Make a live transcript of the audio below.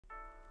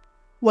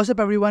What's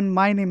up everyone,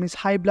 my name is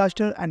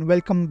HiBlaster and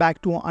welcome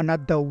back to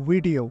another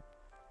video.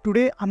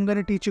 Today I'm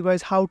gonna teach you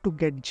guys how to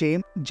get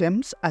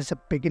gems as a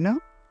beginner.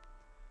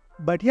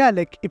 But yeah,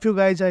 if you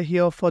guys are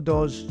here for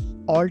those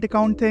alt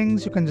account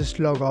things, you can just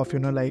log off,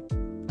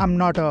 I'm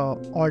not a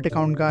alt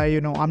account guy,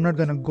 I'm not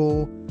gonna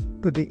go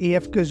to the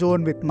AFK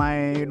zone with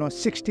my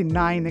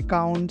 69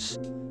 accounts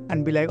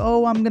and be like,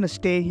 oh, I'm gonna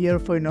stay here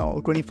for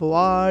 24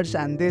 hours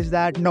and this,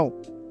 that. No,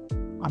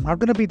 I'm not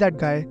gonna be that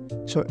guy.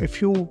 So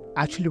if you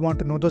actually want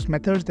to know those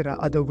methods, there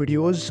are other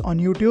videos on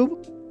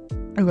YouTube.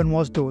 You can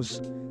watch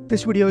those.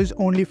 This video is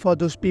only for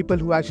those people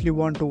who actually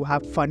want to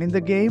have fun in the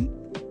game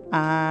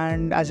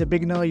and as a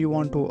beginner you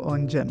want to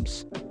earn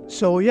gems.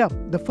 So yeah,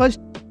 the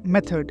first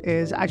method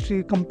is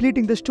actually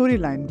completing the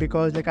storyline,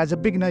 because as a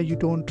beginner you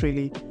don't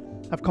really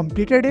have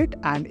completed it,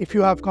 and if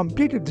you have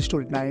completed the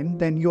storyline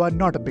then you are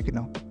not a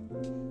beginner.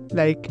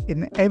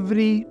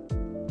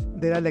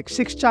 There are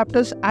 6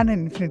 chapters and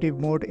an infinity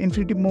mode.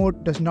 Infinity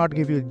mode does not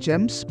give you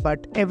gems,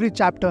 but every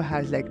chapter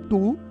has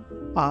 2,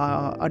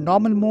 a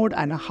normal mode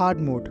and a hard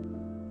mode.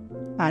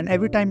 And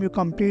every time you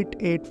complete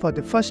it for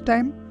the first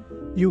time,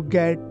 you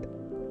get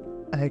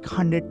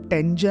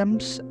 110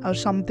 gems or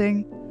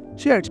something.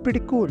 So yeah, it's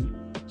pretty cool.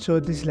 So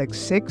this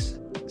is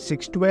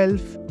 6,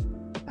 12,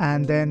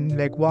 and then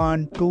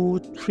 1, 2,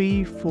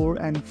 3, 4,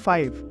 and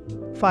 5.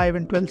 5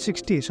 and 12,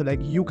 60. So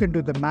you can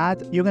do the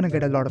math. You're gonna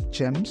get a lot of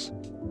gems.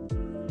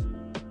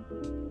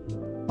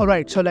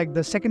 Alright, so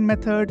the second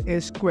method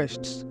is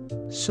quests.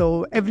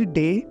 So every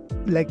day,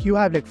 you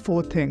have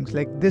 4 things.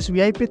 This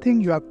VIP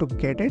thing, you have to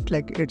get it.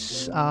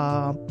 It's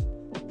for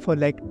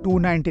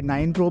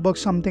 299 Robux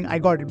something. I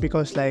got it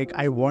because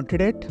I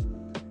wanted it.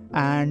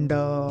 And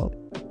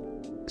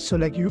so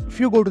if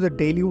you go to the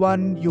daily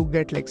one, you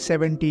get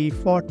 70,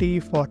 40,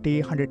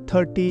 40,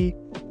 130,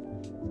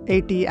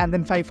 80, and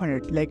then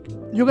 500.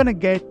 You're gonna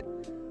get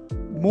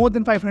more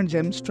than 500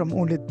 gems from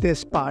only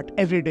this part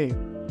every day.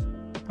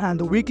 And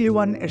the weekly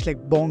one is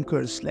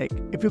bonkers.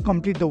 If you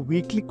complete the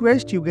weekly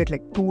quest, you get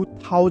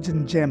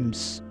 2000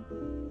 gems.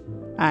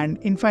 And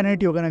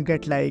infinite, you're gonna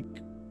get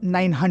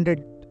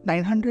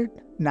 900.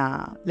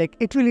 Nah,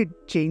 it really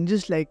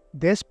changes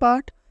this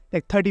part.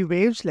 30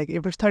 waves,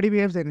 if it's 30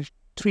 waves then it's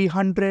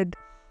 300.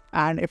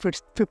 And if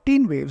it's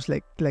 15 waves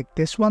like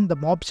this one, the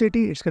mob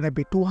city, it's gonna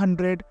be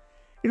 200.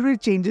 It really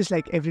changes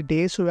every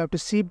day, so you have to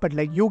see. But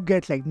you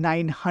get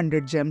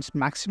 900 gems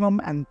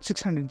maximum and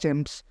 600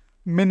 gems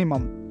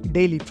minimum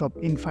daily from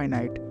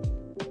infinite.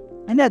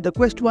 And yeah, the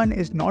quest one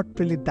is not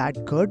really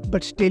that good,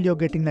 but still you're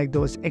getting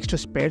those extra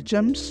spare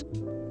gems.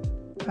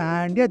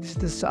 And yeah, this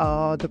is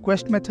the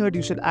quest method.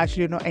 You should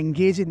actually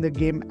engage in the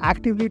game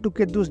actively to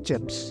get those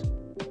gems.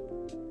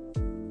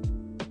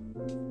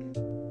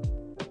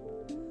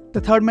 The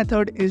third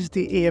method is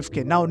the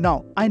AFK.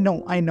 Now I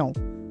know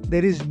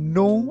there is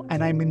no,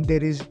 and I mean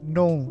there is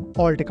no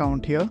alt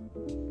account here.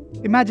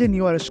 Imagine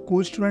you are a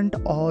school student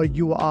or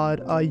you are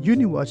a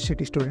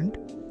university student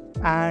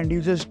and you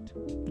just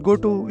go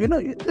to,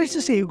 let's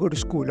just say you go to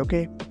school,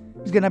 okay?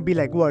 It's gonna be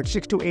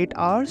 6 to 8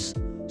 hours.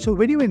 So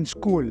when you're in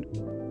school,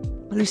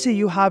 let's say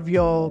you have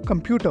your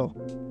computer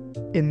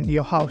in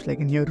your house,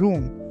 in your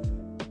room.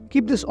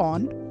 Keep this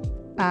on,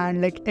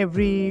 and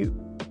every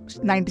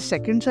 90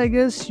 seconds, I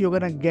guess, you're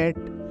gonna get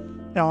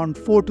around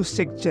 4 to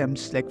 6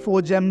 gems.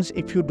 4 gems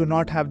if you do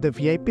not have the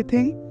VIP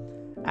thing,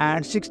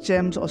 and 6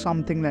 gems or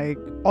something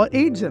or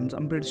 8 gems,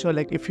 I'm pretty sure,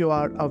 if you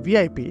are a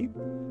VIP.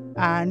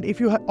 And if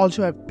you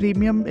also have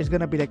premium, it's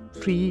gonna be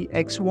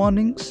 3x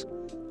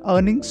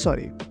earnings,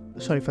 sorry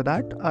for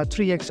that,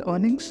 3x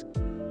earnings.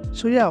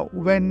 So yeah,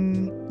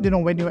 when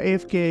you're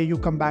AFK, you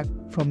come back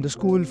from the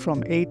school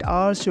from 8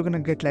 hours, you're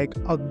gonna get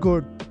a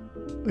good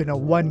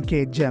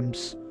 1k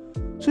gems.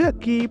 So yeah,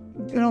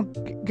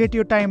 get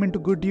your time into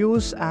good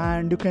use,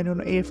 and you can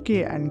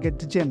AFK and get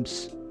the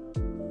gems.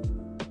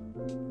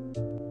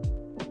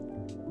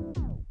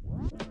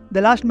 The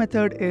last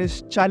method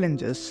is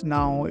challenges.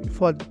 Now,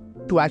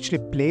 to actually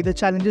play the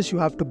challenges, you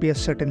have to be a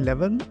certain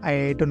level.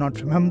 I do not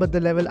remember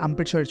the level. I'm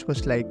pretty sure it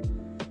was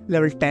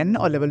level 10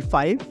 or level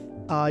 5.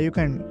 You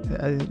can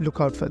look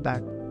out for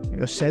that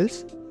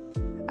yourselves.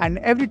 And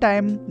every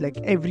time,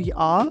 every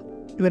hour,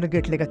 you're gonna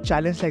get a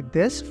challenge like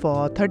this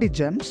for 30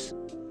 gems.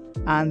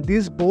 And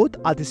these both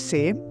are the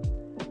same.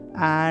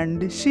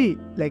 And see,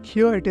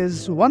 here it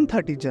is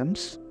 130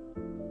 gems.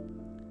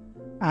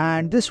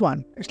 And this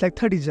one, it's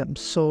 30 gems.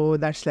 So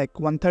that's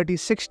 130,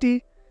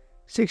 60,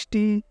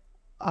 160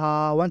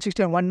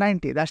 and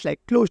 190. That's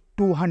close to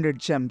 200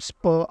 gems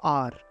per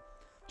hour.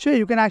 So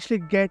you can actually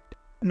get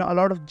a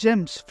lot of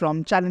gems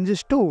from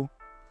challenges too.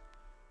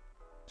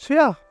 So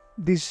yeah,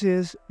 these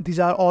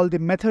are all the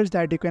methods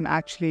that you can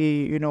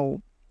actually,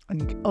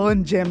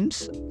 earn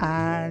gems.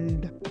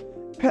 And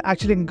if you're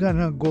actually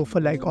gonna go for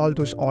all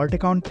those alt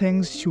account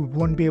things, you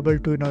won't be able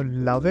to,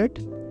 love it.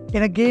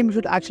 In a game, you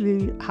should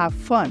actually have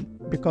fun.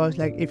 Because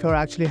if you're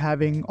actually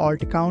having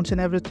alt accounts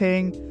and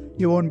everything,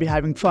 you won't be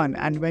having fun.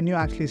 And when you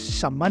actually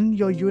summon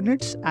your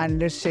units, and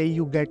let's say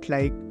you get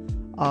a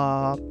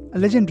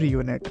legendary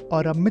unit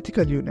or a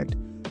mythical unit,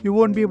 you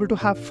won't be able to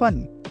have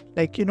fun.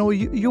 like,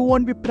 you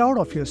won't be proud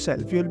of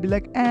yourself. You'll be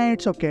like,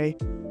 it's okay.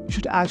 You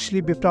should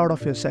actually be proud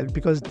of yourself,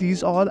 because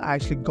these all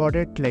actually got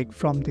it like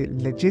from the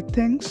legit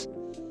things.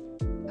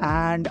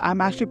 And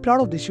I'm actually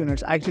proud of these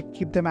units. I actually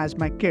keep them as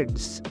my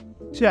kids.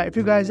 So yeah, if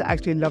you guys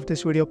actually love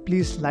this video,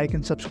 please like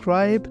and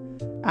subscribe.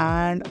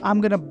 And I'm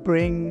gonna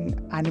bring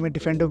anime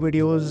defender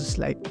videos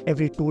like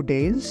every 2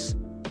 days.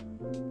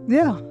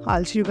 Yeah,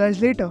 I'll see you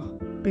guys later.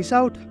 Peace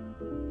out.